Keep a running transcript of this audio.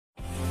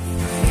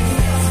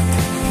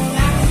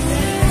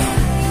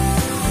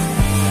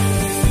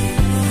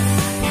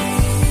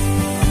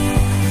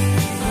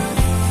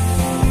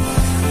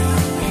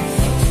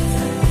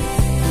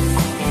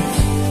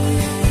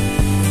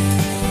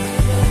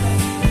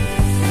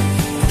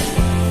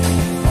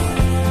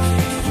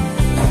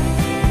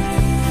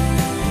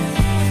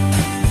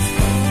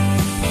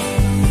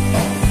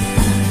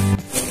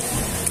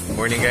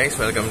morning guys,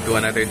 welcome to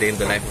another day in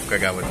the life of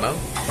Kagawad Mau.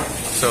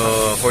 So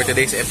for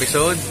today's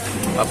episode,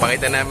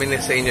 papakita namin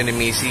sa inyo ni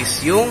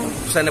Mrs. yung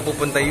saan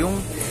napupunta yung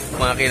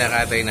mga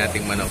kinakatay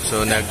nating manok.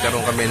 So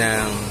nagkaroon kami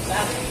ng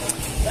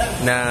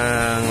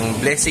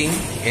blessing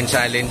and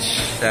challenge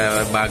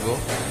bago,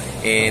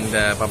 and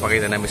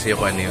papakita namin sa iyo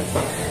kung ano yun.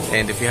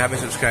 And if you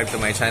haven't subscribed to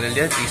my channel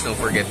yet, please don't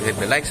forget to hit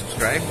the like,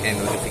 subscribe,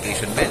 and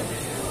notification bell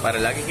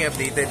para lagi kayo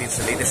updated dito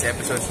sa latest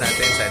episodes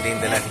natin sa Day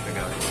in the Life of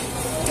Kagawad.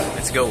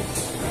 Let's go!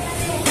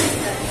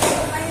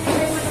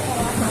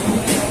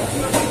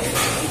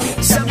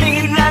 Sa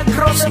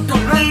milagro sa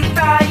tuloy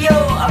tayo.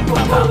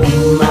 Papa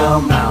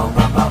umaw-maw,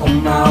 papa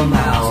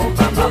umaw-maw,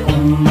 papa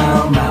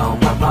umaw-maw,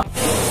 papa.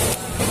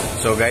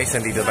 So guys,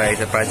 nandito tayo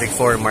sa Project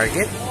 4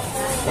 Market.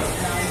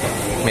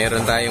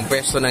 Meron tayong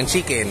pwesto ng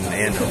chicken.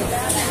 Ayan o.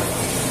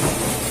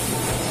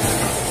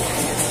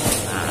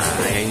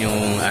 Ayan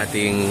yung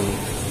ating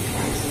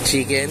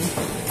chicken.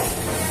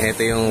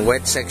 Ito yung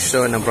wet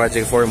section ng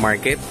Project 4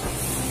 Market.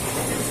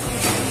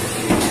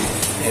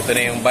 Ito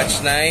na yung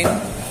batch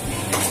 9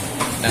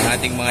 ng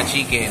ating mga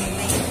chicken.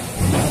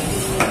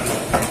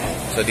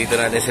 So dito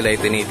natin sila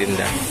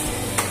itinitinda.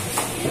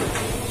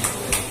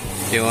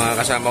 Yung mga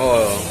kasama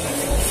ko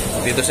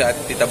dito sa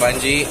Tita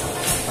Banji,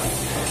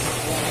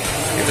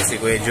 ito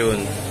si Kuya Jun,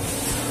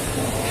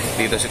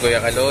 dito si Kuya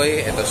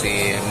Kaloy, ito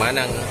si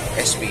Manang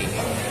SB.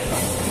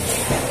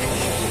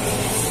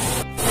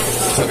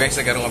 So guys,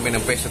 nagkaroon kami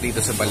ng pwesto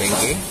dito sa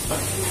Palengke,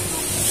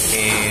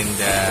 and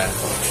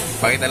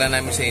pakita lang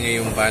namin sa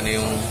inyo yung paano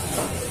yung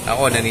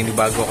ako,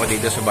 naninibago ako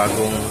dito sa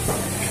bagong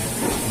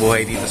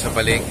buhay dito sa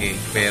Palengke.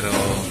 Pero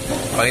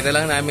pakita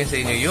lang namin sa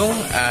inyo yung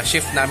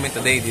shift namin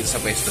today dito sa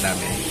pwesto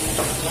namin.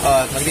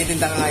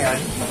 Magtitinda ka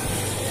ngayon?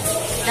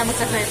 Damot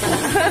sa kweta.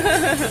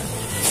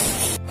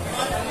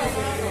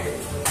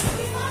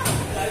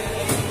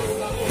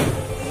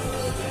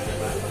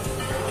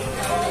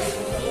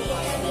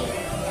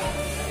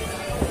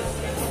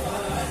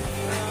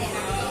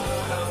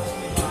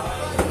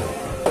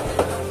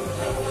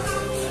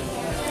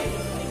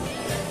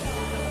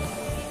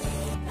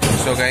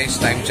 So guys,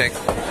 time check.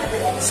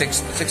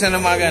 6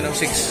 na umaga, no?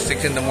 6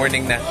 in the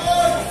morning na.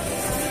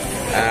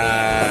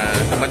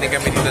 Dumating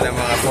kami dito ng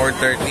mga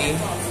 4:30.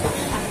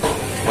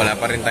 Wala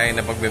pa rin tayo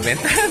na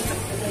pagbebenta.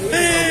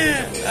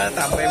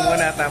 Tambay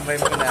muna.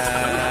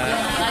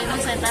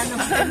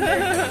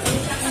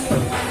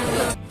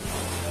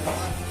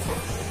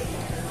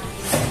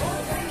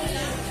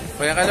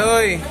 Kuya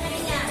Kaloy,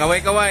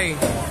 kaway.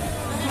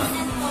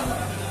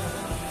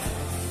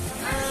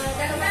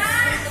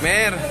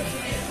 Mer.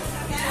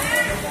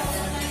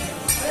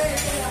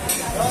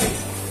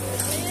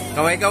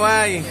 Kaway.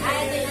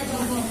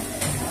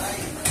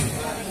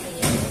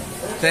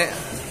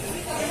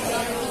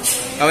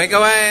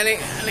 Kaway,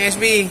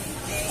 SB.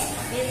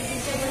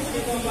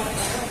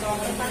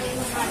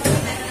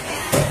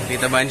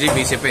 Tita Banji,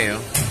 busy pa eh,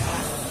 oh.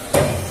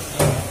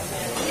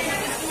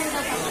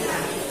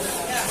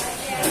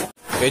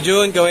 Kuya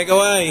Jun,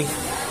 kaway.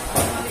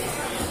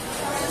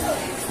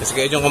 Si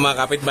Kuya Jun,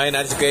 kumakapit bahay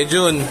natin si Kuya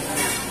Jun.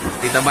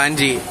 Tita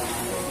Banji.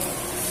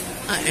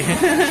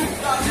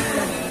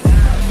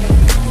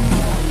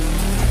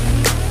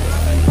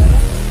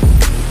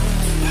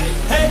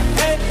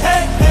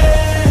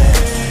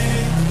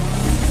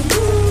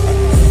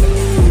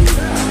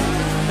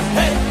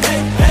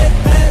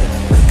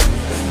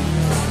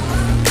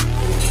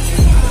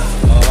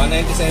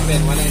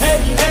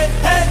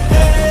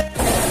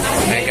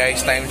 Okay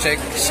guys, time check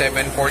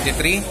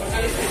 7:43.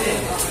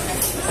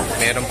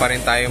 Meron pa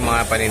rin tayong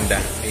mga paninda.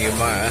 Yung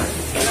mga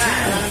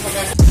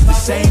the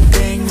same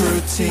thing,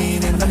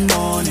 routine in the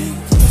morning.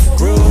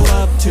 Grew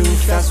up too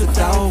fast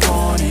without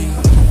warning.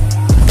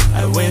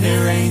 And when it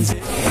rains.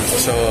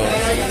 So,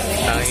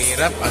 ang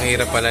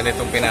hirap pala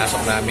nitong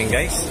pinasok namin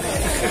guys.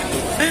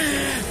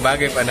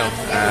 Bago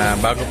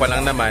pa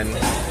lang naman.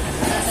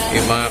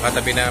 Yung mga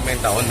katabi namin,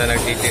 taon na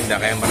nagtitinda,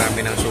 kaya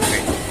marami ng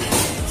suki.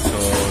 So,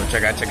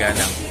 tsaga-tsaga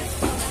lang.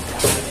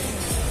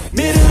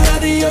 Middle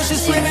of the ocean,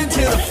 swimming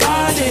till I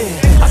find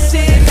it. I see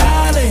it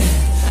island,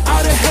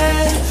 out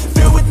ahead,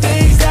 filled with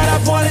things that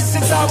I've wanted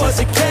since I was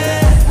a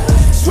kid.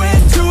 Swim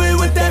to it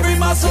with every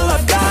muscle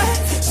I've got,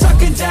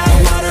 sucking down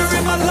water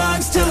in my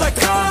lungs till I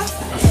cough.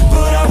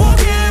 But I won't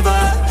give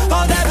up,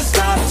 I'll never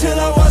stop till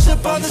I wash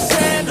up on the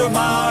sand or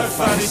my heart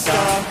finally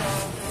stops.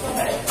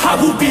 I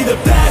will be the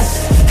best,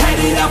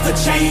 headed out for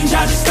change,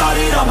 I just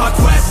started on my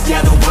quest.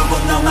 Yeah, the world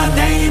will know my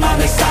name,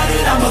 I'm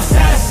excited, I'm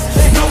obsessed.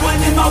 No one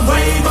in my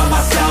way but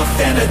myself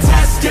and a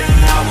test. Yeah,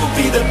 I will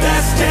be the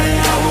best,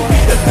 yeah, I will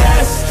be the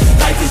best.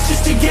 Life is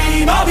just a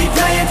game, I'll be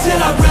playing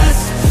till I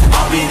rest.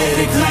 I'll be there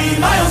to claim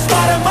my own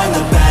spot among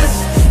the best.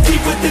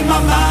 Deep within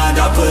my mind,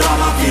 I'll put all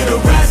my fear to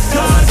rest.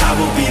 Cause I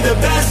will be the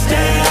best,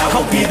 yeah, I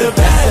will be the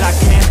best. I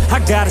can, I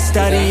gotta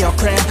study, I'll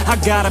cram, I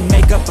gotta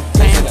make up a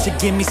plan to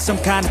give me some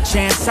kind of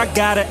chance. I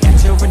gotta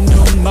enter a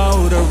new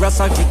mode or else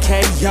I'll get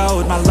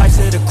KO'd. My life's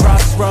at a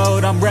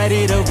crossroad, I'm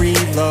ready to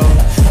reload.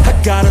 I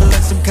gotta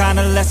learn some kind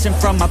of lesson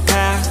from my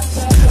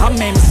past. I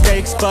made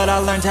mistakes but I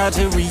learned how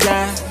to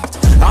react.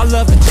 I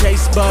love the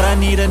chase, but I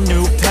need a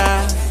new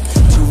path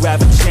to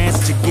have a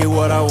chance to get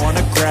what I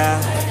wanna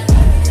grab.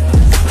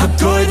 A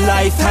good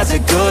life has a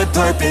good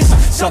purpose,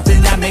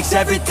 something that makes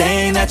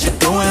everything that you're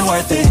doing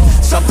worth it.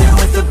 Something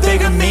with a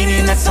bigger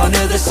meaning that's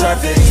under the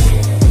surface,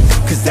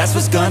 cause that's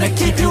what's gonna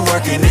keep you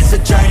working. It's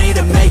a journey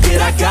to make it,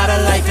 I got a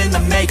life in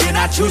the making.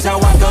 I choose how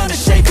I'm gonna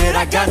shape it,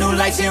 I got new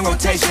lights in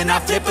rotation. I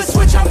flip a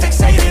switch, I'm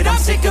fixated, I'm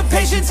sick of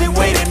patience and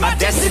waiting. My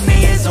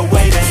destiny is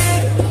awaiting.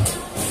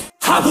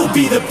 I will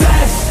be the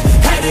best,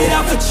 headed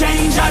out for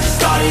change. I just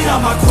started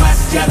on my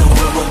quest. Yeah, the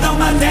world will know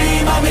my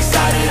name, I'm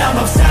excited, I'm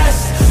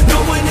obsessed. No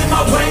one in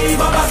my way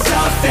but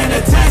myself and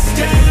a test.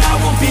 Yeah, I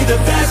will be the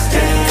best,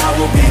 yeah, I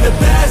will be the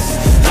best.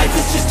 Life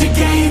is just a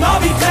game,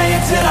 I'll be playing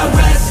till I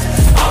rest.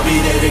 I'll be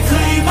there to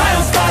claim my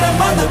own spot,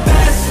 I'm on the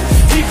best.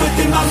 Deep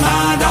within my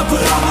mind, I'll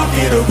put all my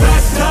fear to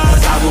rest.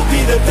 Cause I will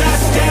be the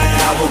best, yeah,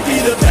 I will be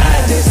the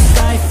best. This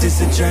life is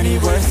a journey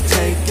worth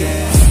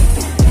taking.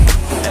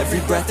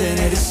 Every breath in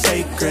it is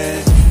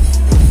sacred.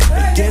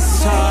 It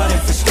gets hard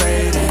and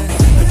frustrating,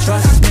 but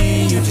trust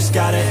me, you just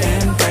gotta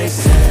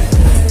embrace it.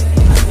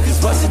 Cause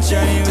what's a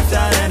journey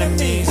without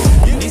enemies?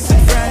 You need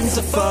some friends,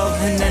 a foe,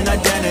 and an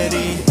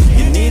identity.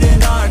 You need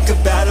an arc, a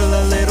battle,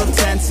 a little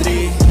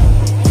tensity.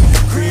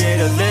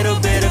 Create a little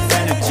bit of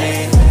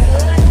energy.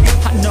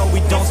 I know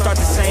we don't start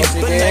the same,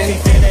 but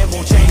everything it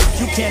won't change.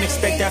 You can't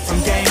expect that from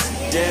games,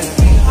 yeah.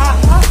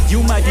 You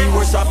might be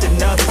worse off than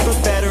others, but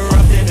better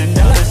off than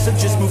another. So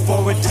just move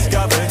forward,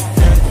 discover,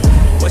 yeah.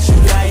 What you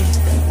like,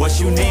 what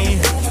you need,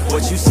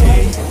 what you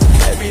see.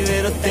 Every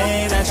little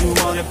thing that you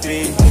wanna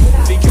be.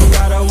 Figure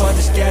out how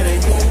others get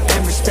it,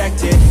 and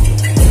respect it.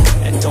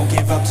 And don't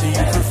give up till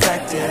you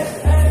perfect it.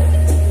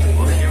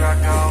 Well, here I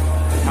go,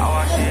 how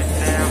I get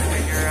there,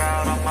 figure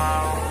out on my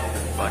own.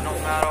 But no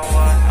matter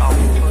what, I'll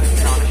be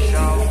putting on a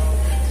show.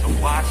 So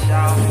watch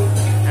out,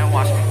 and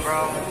watch me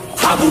grow.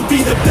 I will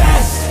be the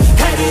best,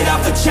 headed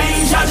out for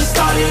change. I just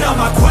started on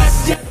my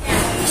quest.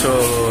 So,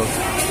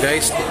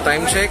 guys,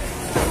 time check.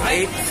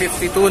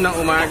 8:52 ng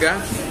umaga.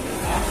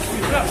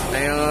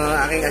 Ay yung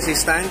aking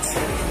assistant.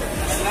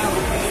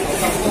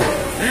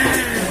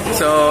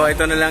 So,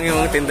 ito na lang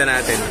yung tinda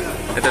natin.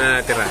 Ito na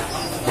natira.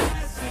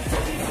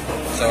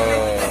 So,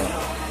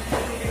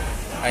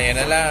 ayan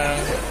na lang.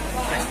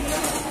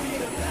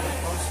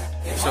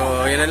 So,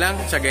 ayan na lang.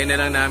 Tsagayin na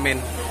lang namin.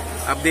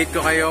 Update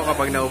ko kayo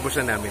kapag naubos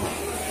na namin.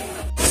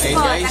 Ayun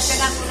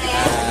guys.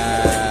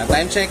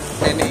 Time check.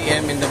 10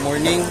 AM in the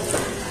morning.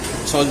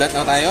 Sold out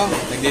na tayo.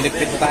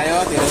 Nagliligpit na tayo.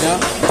 Tingnan nyo.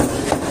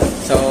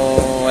 So,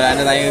 wala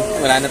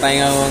na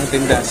tayong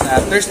tinda.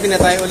 Thursday na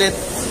tayo ulit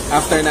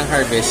after ng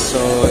harvest. So,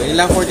 yun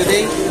lang for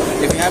today.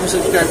 If you haven't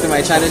subscribed to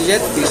my channel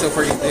yet, please don't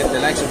forget to hit the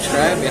like,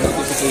 subscribe, and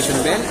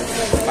notification bell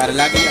para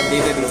lagi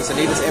updated dito sa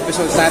latest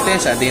episodes natin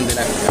sa Day in the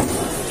Life.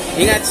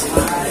 Ingat!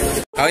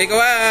 Okay,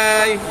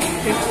 kawai!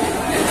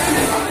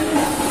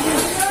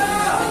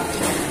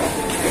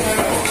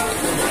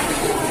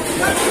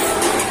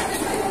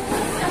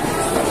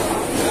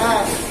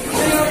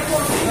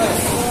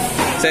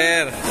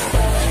 Sir!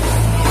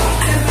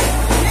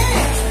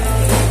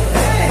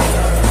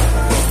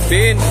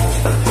 Pin!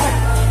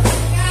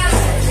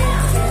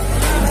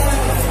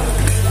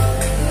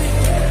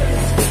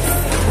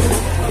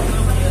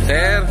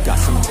 Sir! Got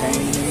some pain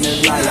in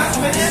their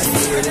life,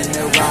 see it in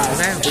their eyes.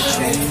 They're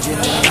changing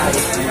their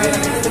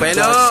life.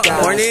 Bueno,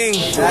 morning!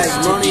 Good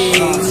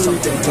morning!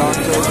 Something dark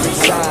goes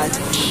inside.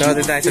 So,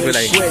 dito tayo sa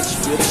gulay. Switch,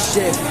 feel the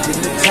shift in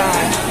the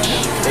time.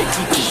 They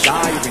keep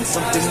desiring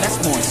something that's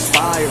more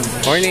inspiring.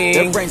 Morning!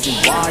 Their brains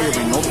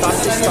rewiring, no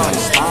thoughts they start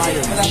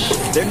inspiring.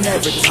 They're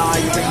never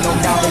tiring, no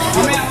now they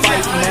feel the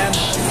fight, man.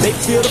 They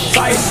feel the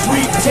fire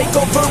sweet, take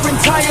over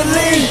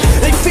entirely.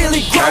 They feel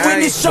it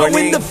growing, it's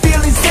showing the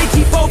feelings. They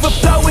keep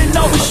overflowing,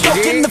 always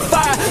stuck in the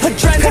fire.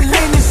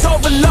 Adrenaline is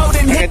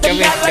overloading, hit the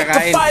mat like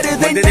a fighter.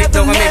 They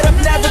never let up,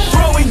 never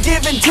throwing,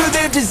 giving to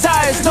their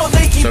desires. No,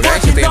 they keep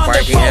working on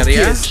their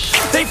focus.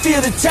 They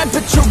feel the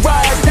temperature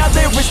rise, now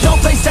there is no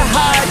place to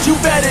hide. You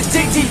better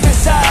dig deep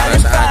inside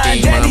and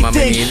find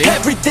anything,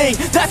 everything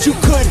that you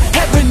could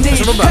ever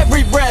need.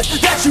 Every breath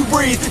that you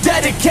breathe,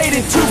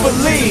 dedicated to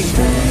believe.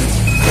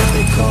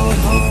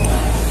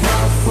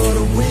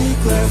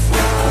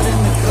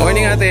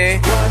 Morning,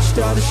 ate.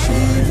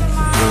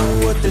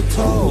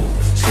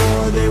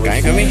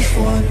 Kain kami.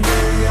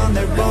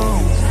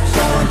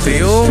 Ito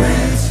yung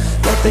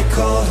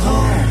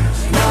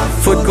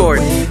food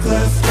court.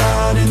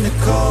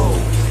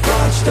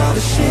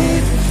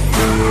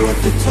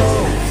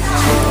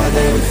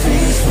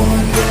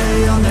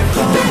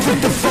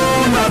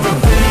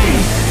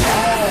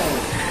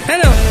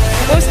 Hello.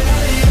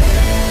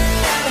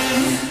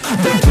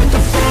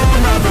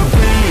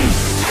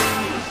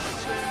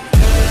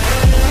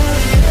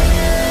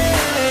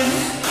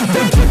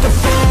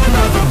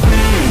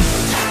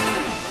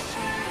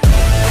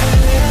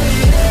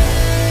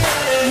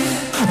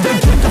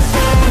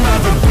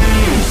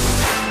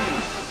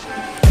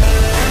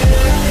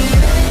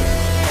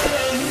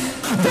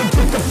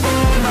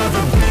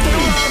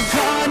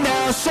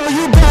 So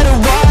you better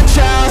watch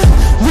out.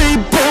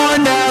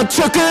 Reborn now,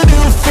 took a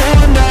new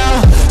form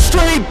now.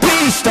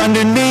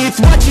 it's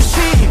what you